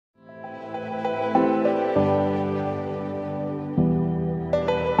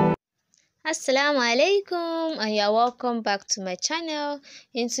Assalamu alaikum and you're welcome back to my channel.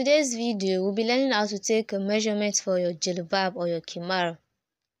 In today's video, we'll be learning how to take a measurement for your jilbab or your KHIMAR,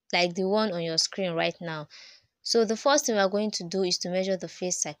 like the one on your screen right now. So the first thing we're going to do is to measure the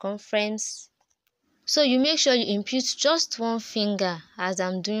face circumference. So you make sure you impute just one finger, as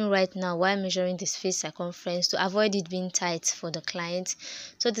I'm doing right now while measuring this face circumference, to avoid it being tight for the client.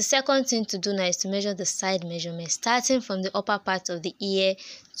 So the second thing to do now is to measure the side measurement, starting from the upper part of the ear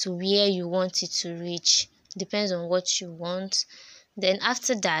to where you want it to reach. Depends on what you want. Then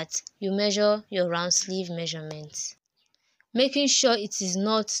after that, you measure your round sleeve measurement, making sure it is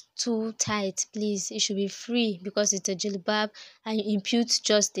not too tight. Please, it should be free because it's a jilbab, and you impute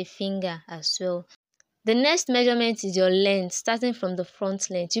just a finger as well. The next measurement is your length, starting from the front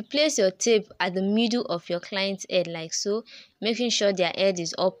length. You place your tape at the middle of your client's head like so, making sure their head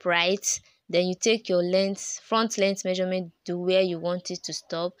is upright. Then you take your length, front length measurement to where you want it to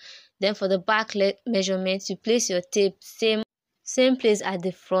stop. Then for the back measurement, you place your tape same place at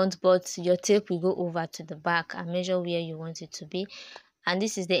the front, but your tape will go over to the back and measure where you want it to be. And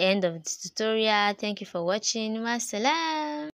this is the end of this tutorial. Thank you for watching. Wassalam.